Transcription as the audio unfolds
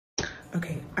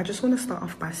Okay, I just want to start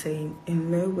off by saying in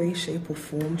no way, shape or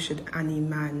form should any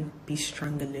man be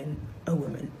strangling a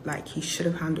woman. Like, he should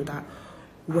have handled that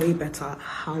way better.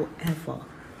 However,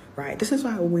 right, this is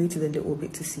why I waited a little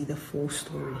bit to see the full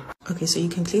story. Okay, so you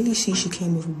can clearly see she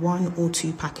came with 1 or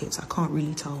 2 packets. I can't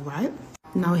really tell, right?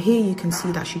 Now here you can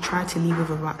see that she tried to leave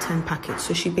with about 10 packets.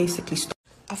 So she basically stopped.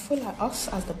 I feel like us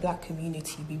as the black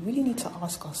community, we really need to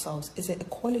ask ourselves, is it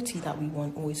equality that we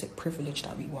want or is it privilege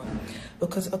that we want?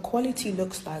 Because equality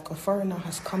looks like a foreigner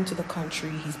has come to the country,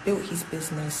 he's built his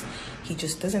business, he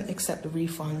just doesn't accept the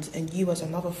refunds, and you as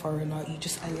another foreigner, you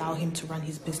just allow him to run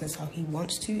his business how he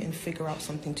wants to and figure out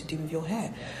something to do with your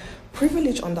hair.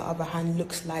 Privilege, on the other hand,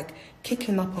 looks like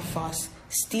kicking up a fuss,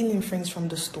 stealing things from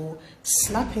the store,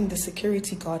 slapping the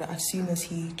security guard as soon as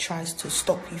he tries to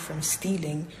stop you from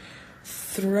stealing,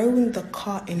 throwing the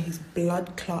cart in his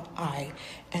blood clot eye,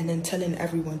 and then telling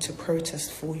everyone to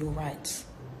protest for your rights.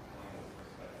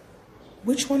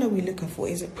 Which one are we looking for?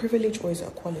 Is it privilege or is it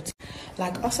equality?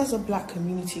 Like, us as a black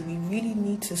community, we really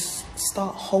need to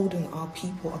start holding our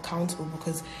people accountable,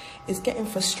 because it's getting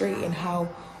frustrating how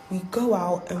we go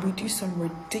out and we do some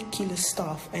ridiculous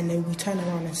stuff and then we turn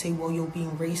around and say, well, you're being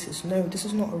racist. No, this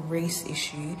is not a race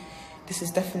issue. This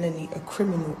is definitely a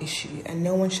criminal issue, and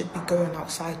no one should be going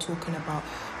outside talking about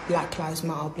Black Lives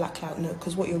Matter, Black Lives Matter,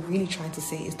 because what you're really trying to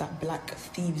say is that black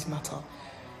thieves matter.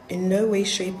 In no way,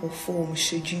 shape or form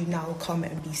should you now come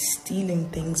and be stealing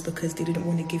things because they didn't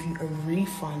want to give you a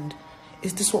refund.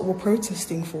 Is this what we're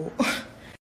protesting for?